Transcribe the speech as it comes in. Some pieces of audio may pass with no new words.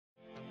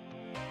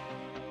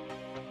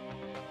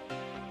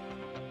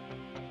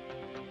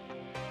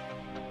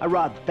I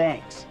robbed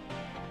banks.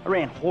 I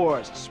ran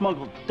whores,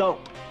 smuggled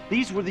dope.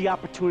 These were the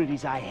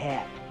opportunities I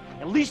had.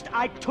 At least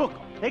I took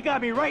them. They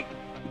got me right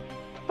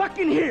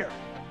fucking here.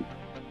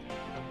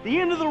 The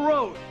end of the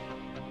road.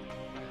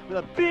 With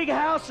a big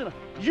house and a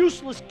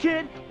useless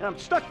kid, and I'm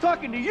stuck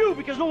talking to you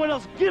because no one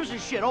else gives a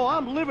shit. Oh,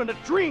 I'm living a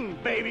dream,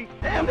 baby.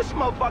 Damn, this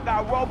motherfucker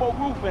got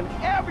robo-roof and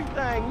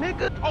everything,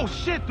 nigga. Oh,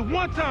 shit, the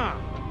one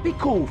time. Be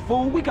cool,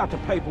 fool. We got the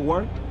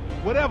paperwork.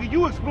 Whatever,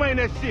 you explain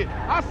that shit.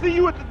 I'll see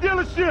you at the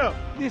dealership.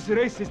 This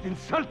racist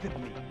insulted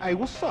me. Hey,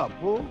 what's up,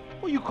 fool?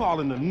 What you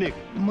calling a nigga?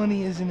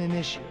 Money isn't an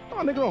issue. Oh,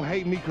 nigga, don't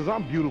hate me because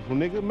I'm beautiful,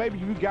 nigga. Maybe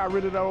you got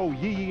rid of that old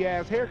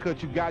yee-yee-ass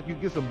haircut you got, you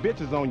get some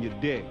bitches on your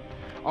dick.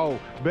 Oh,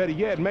 better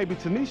yet, maybe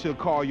Tanisha will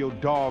call your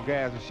dog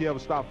ass if she ever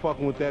stop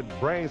fucking with that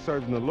brain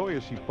surgeon, the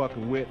lawyer she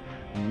fucking with,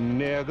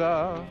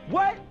 nigga.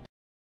 What?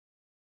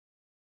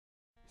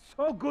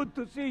 So good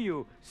to see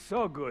you.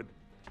 So good.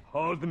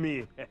 Hold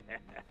me.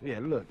 Yeah,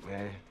 look,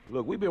 man.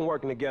 Look, we've been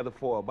working together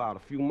for about a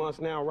few months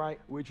now, right?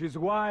 Which is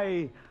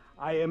why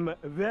I am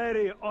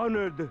very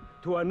honored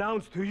to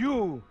announce to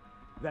you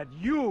that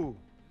you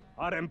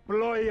are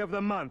Employee of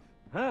the Month.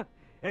 Huh?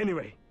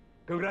 Anyway,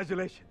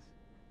 congratulations.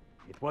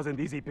 It wasn't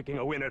easy picking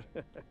a winner.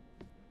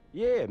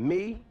 Yeah,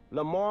 me,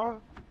 Lamar,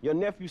 your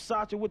nephew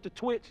Sacha with the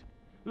Twitch.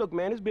 Look,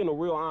 man, it's been a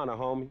real honor,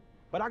 homie.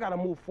 But I gotta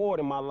move forward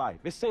in my life.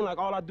 It seems like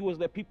all I do is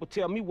let people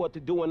tell me what to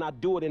do and I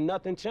do it and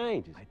nothing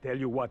changes. I tell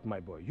you what,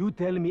 my boy. You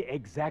tell me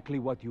exactly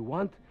what you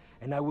want,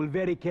 and I will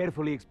very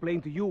carefully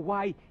explain to you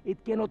why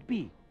it cannot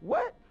be.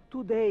 What?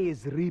 Today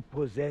is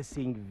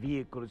repossessing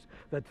vehicles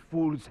that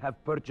fools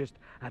have purchased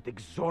at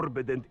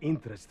exorbitant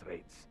interest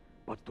rates.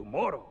 But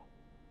tomorrow,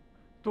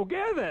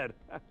 together,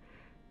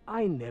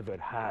 I never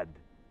had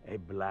a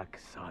black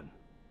son.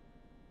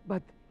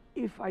 But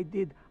if I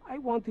did, I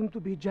want him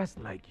to be just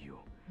like you.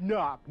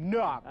 Knock,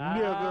 knock,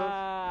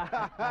 nigga.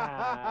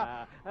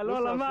 Hello,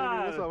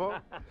 Lamar. What's up,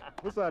 homie?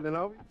 What's up, then,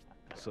 homie?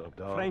 What's up,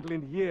 dog?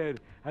 Franklin here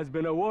has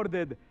been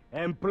awarded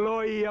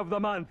Employee of the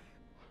Month.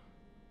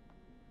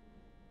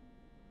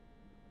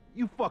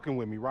 You fucking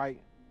with me,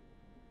 right?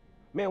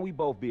 Man, we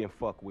both being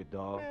fucked with,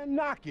 dog. Man,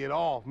 knock it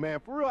off, man.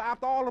 For real,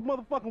 after all the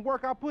motherfucking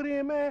work I put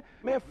in, man.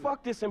 Man,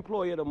 fuck this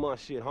Employee of the Month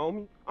shit,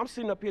 homie. I'm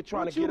sitting up here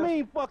trying to get us... What you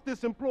mean, fuck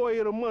this Employee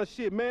of the Month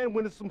shit, man?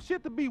 When there's some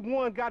shit to be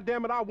won,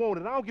 goddammit, I want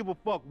it. I don't give a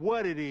fuck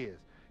what it is.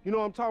 You know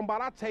what I'm talking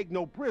about? I take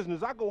no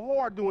prisoners. I go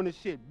hard doing this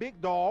shit.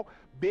 Big dog,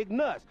 big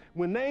nuts.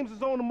 When names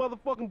is on the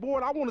motherfucking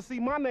board, I want to see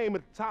my name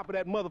at the top of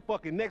that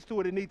motherfucking next to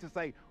it. It needs to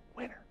say,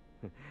 winner.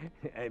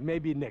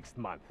 Maybe next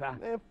month, huh?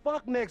 Man,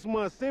 fuck next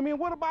month, Simeon.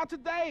 What about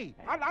today?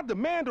 I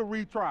demand a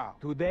retrial.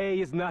 Today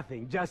is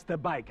nothing, just a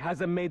bike.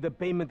 Hasn't made a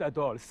payment at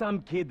all.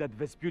 Some kid at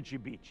Vespucci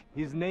Beach.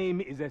 His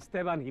name is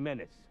Esteban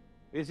Jimenez.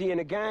 Is he in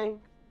the gang?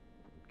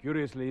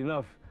 Curiously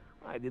enough,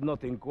 I did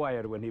not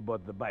inquire when he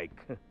bought the bike.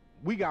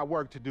 We got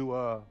work to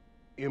do,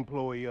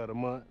 Employee of the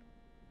Month.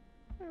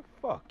 Man,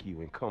 fuck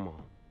you and come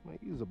on. Man,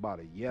 you's about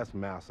a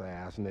yes-mouse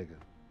ass nigga.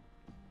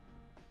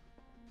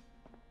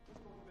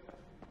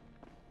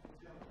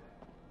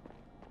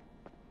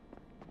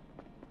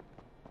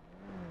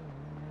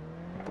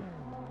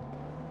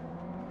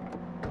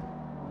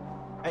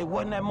 Hey,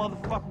 wasn't that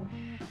motherfucker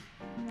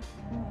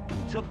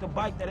who took the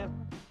bike that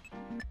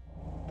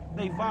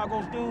they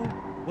Vagos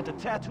dude with the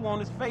tattoo on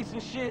his face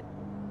and shit?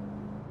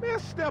 Man,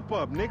 step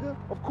up, nigga.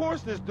 Of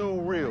course this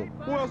dude real.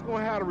 Who else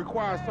gonna have the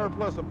required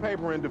surplus of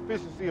paper and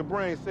deficiency of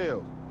brain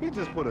cells? He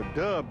just put a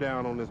dub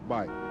down on this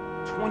bike.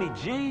 20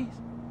 G's?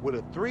 With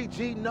a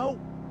 3G note?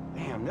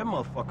 Damn, that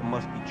motherfucker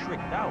must be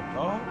tricked out,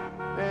 dog.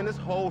 Man, this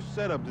whole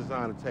setup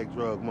designed to take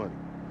drug money.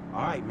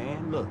 All right,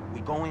 man, look, we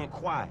go in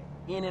quiet.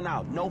 In and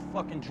out, no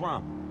fucking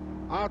drama.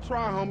 I'll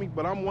try, homie,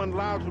 but I'm one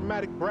loud,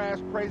 dramatic,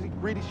 brass, crazy,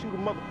 greedy, shoot a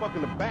motherfucker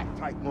in the back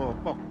type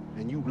motherfucker.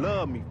 And you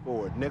love me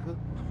for it, nigga.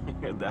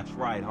 That's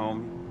right,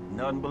 homie.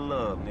 Nothing but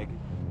love, nigga.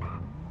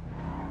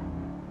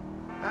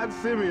 That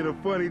Simeon a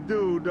funny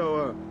dude,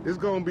 though. It's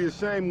gonna be a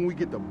shame when we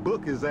get to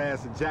book his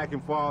ass and jack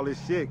him for all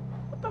this shit.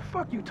 What the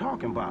fuck you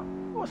talking about?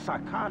 You a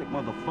psychotic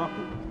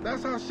motherfucker.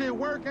 That's how shit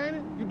work, ain't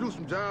it? You do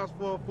some jobs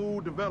for a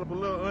fool, develop a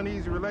little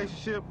uneasy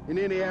relationship, and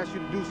then they ask you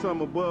to do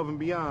something above and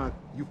beyond.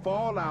 You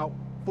fall out,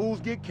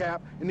 fools get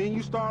capped, and then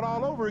you start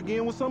all over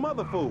again with some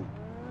other fool.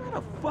 Where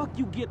the fuck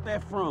you get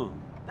that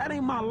from? That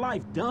ain't my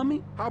life,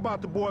 dummy. How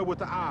about the boy with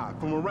the eye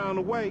from around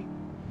the way?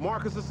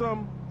 Marcus or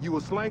something? You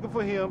was slanging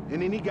for him,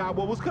 and then he got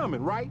what was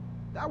coming, right?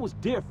 That was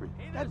different.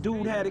 That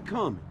dude had it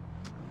coming.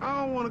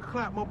 I don't want to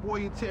clap my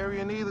boy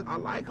Utarian either. I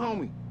like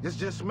homie. This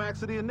just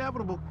smacks of the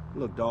inevitable.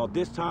 Look, dawg,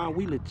 this time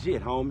we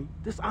legit, homie.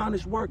 This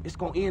honest work, it's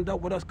gonna end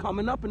up with us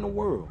coming up in the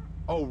world.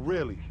 Oh,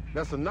 really?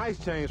 That's a nice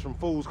change from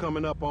fools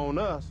coming up on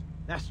us.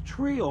 That's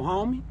trill,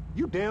 homie.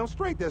 You damn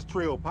straight that's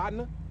trill,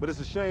 partner. But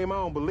it's a shame I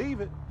don't believe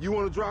it. You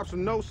want to drop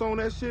some notes on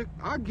that shit?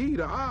 I'll give you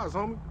the odds,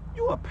 homie.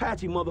 You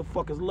Apache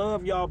motherfuckers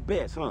love y'all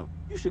bets, huh?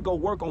 You should go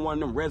work on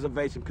one of them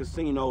reservation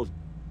casinos.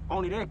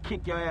 Only they'll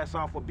kick your ass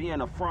off for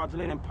being a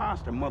fraudulent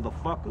imposter,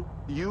 motherfucker.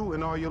 You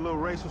and all your little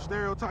racial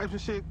stereotypes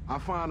and shit, I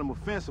find them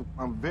offensive.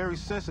 I'm very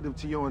sensitive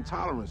to your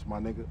intolerance, my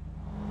nigga.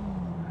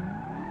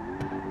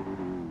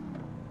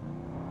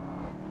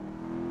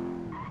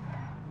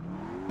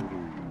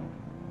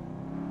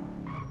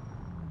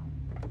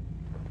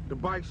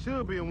 bike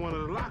should be in one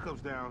of the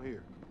lockups down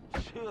here.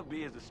 Should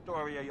be is the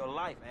story of your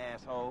life,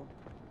 asshole.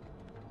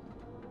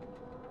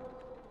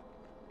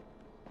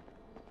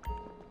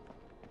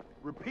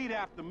 Repeat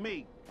after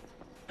me.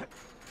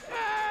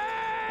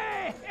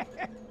 Hey!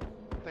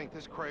 I think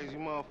this crazy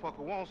motherfucker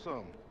wants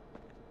something.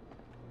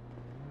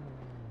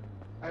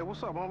 Hey,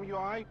 what's up, homie? You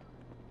all right?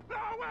 No,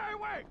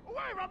 wait!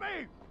 Away from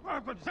me!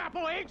 For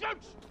example,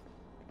 agents!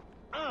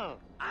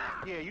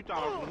 Yeah, you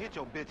thought I was gonna hit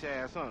your bitch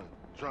ass, huh?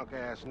 Drunk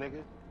ass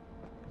nigga.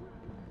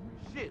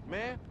 Shit,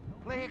 man.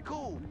 Play it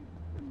cool.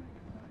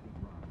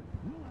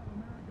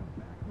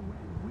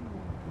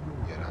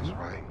 Yeah, that's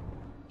right.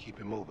 Keep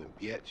it moving,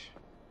 bitch.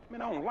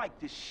 Man, I don't like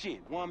this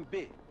shit one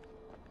bit.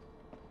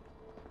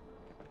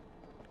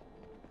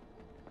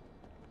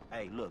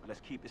 Hey, look, let's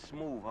keep it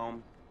smooth,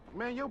 homie.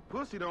 Man, your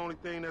pussy the only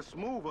thing that's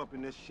smooth up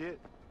in this shit.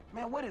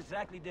 Man, what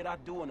exactly did I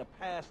do in a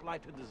past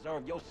life to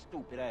deserve your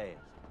stupid ass?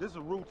 This is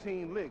a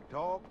routine lick,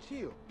 dog.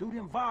 Chill. Do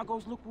them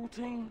Vagos look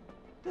routine?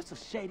 This a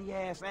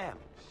shady-ass alley.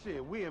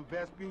 Shit, we in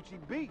Vespucci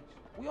Beach.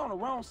 We on the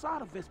wrong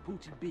side of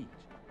Vespucci Beach.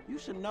 You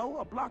should know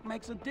a block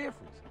makes a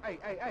difference.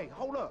 Hey,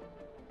 hold up.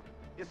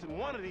 It's in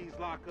one of these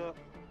lockups.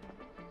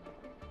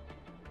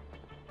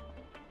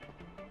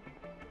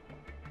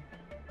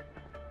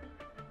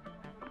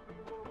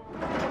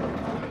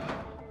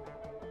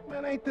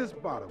 Man, ain't this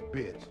about a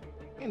bitch?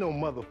 Ain't no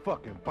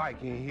motherfucking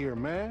bike in here,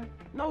 man.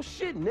 No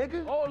shit,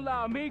 nigga.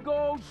 Hola,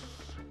 amigos.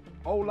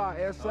 Hola,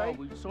 S.A. Oh,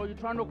 we saw you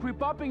trying to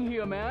creep up in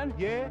here, man.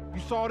 Yeah?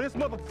 You saw this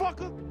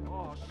motherfucker?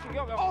 Oh, shit.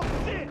 Oh,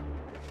 shit!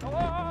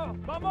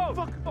 Vamos!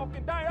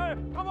 Fucking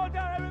down. Come on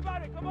down,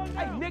 everybody. Come on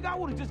Hey, down. nigga, I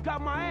would've just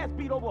got my ass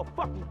beat over a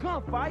fucking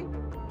gunfight.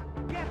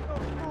 Get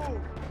those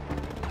fools!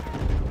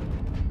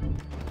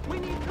 We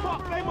need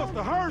cover. They must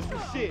have heard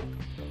some shit.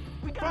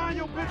 Find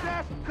your bitch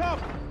ass some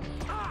cover.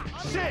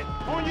 Shit,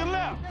 on your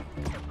left.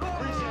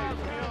 Appreciate it,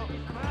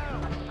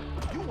 man.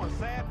 You one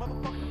sad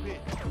motherfucking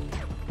bitch.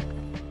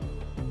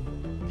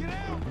 Get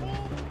out,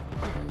 fool!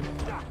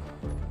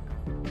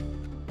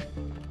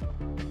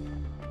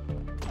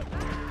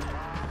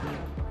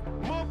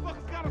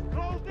 Motherfuckers got us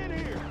closed in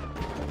here.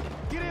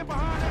 Get in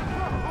behind that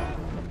truck, homie.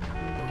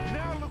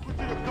 Now look what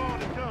you done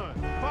gone and done.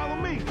 Follow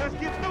me, let's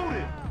get through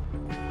this.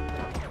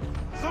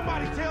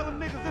 Somebody tell them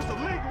niggas it's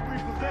illegal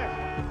repossession.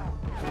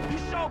 You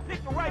sure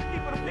picked the right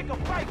people to pick a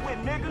fight with,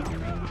 nigga.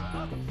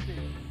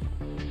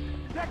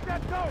 Check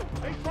that door.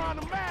 They trying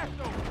to mash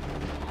them.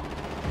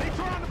 They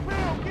trying to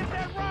build. Get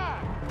that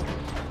ride.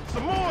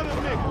 Some more of them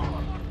niggas.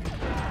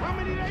 How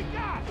many they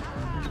got?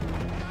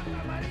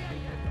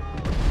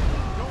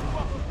 Don't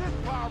fuck with this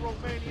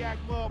pyromaniac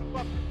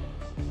motherfucker.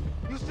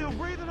 You still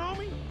breathing,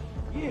 homie?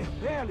 Yeah,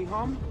 barely,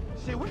 homie.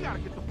 Shit, we gotta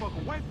get the fuck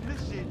away from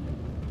this shit.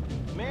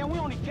 Man, we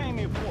only came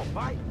here for a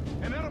fight.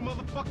 And that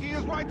motherfucker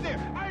is right there.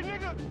 Hey,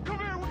 nigga, come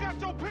here. We got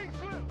your pink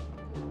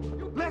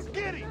slip. Let's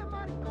get him.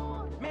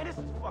 Man, this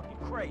is fucking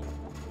crazy.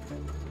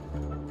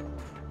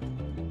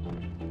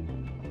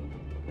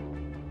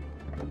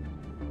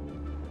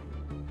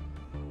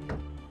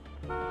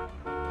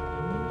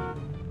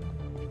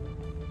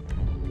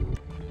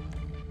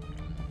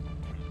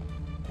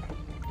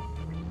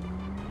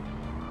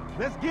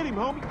 Let's get him,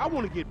 homie. I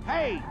want to get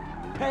paid.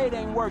 Paid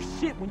ain't worth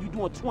shit when you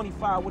doing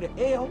 25 with an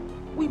L.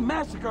 We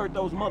massacred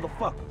those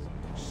motherfuckers.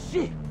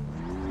 Shit.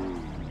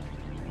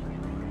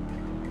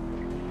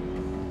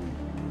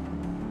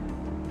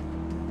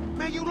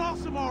 Man, you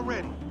lost him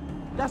already.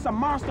 That's a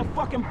monster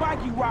fucking bike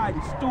you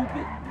riding,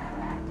 stupid.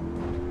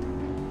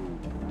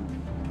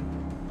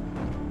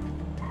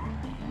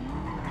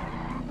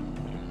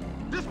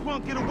 This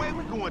punk get away,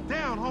 we going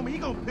down, homie. He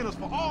gonna pin us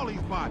for all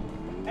these bodies.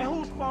 And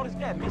whose fault is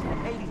that, Mr.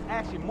 80s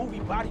action movie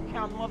body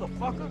count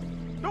motherfucker?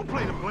 Don't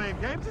play the blame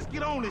game. Just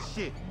get on this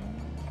shit.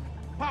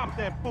 Pop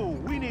that fool.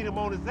 We need him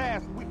on his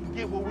ass so we can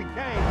get what we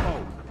came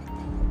for.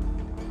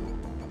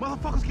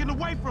 Motherfuckers getting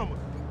away from us.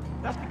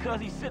 That's because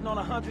he's sitting on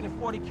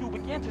 140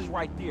 cubic inches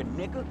right there,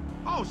 nigga.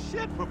 Oh,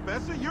 shit,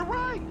 Professor. You're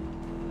right.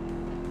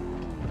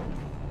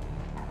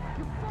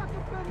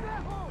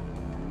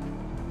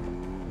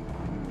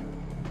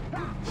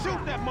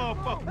 Shoot that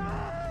motherfucker.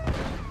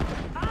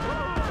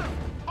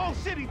 Oh,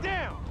 shit, he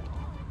down.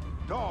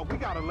 Dog, we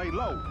gotta lay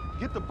low.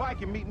 Get the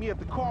bike and meet me at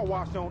the car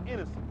wash on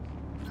Innocence.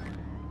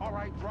 All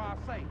right, drive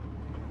safe.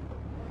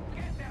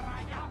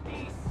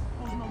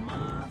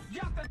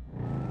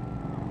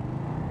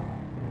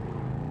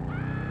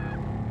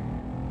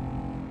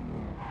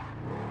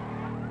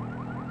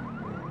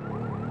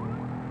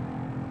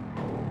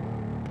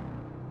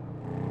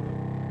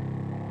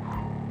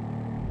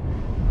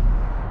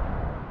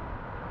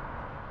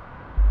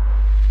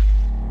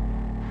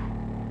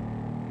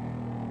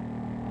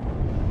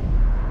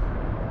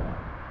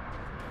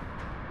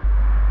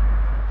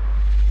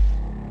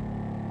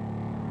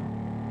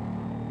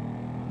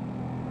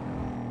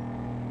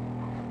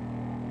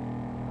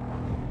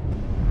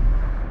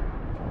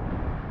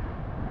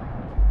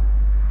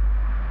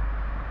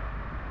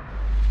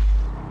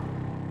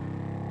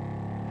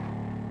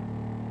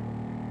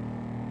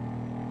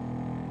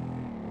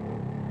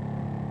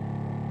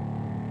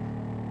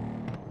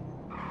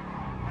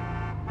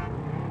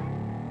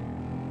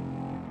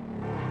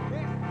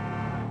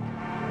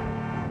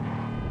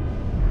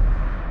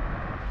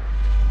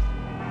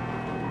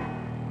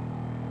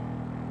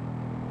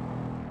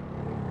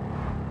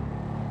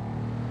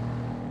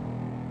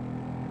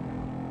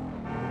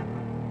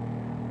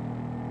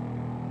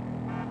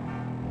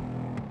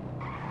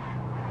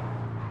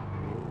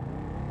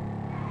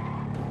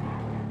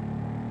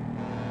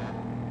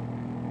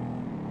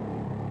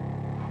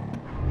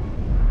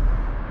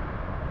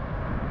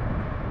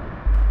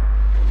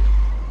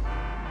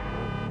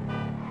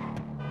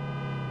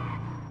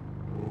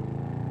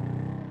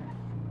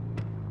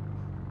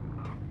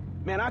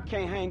 Man, I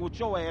can't hang with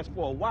your ass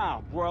for a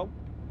while, bro.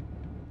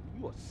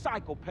 You a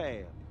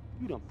psychopath.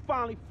 You done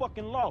finally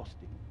fucking lost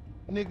it.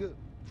 Nigga,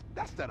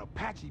 that's that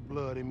Apache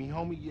blood in me,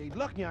 homie. You ain't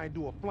lucky I ain't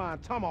do a flying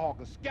tomahawk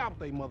and scalp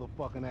they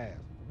motherfucking ass.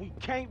 We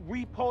can't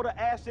repo the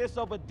assets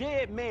of a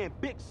dead man,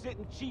 big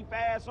sitting chief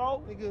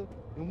asshole. Nigga,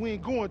 and we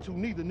ain't going to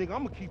neither, nigga.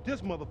 I'm gonna keep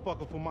this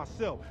motherfucker for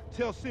myself.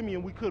 Tell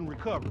Simeon we couldn't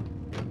recover.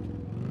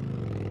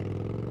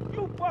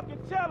 You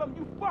fucking tell him,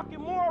 you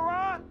fucking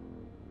moron.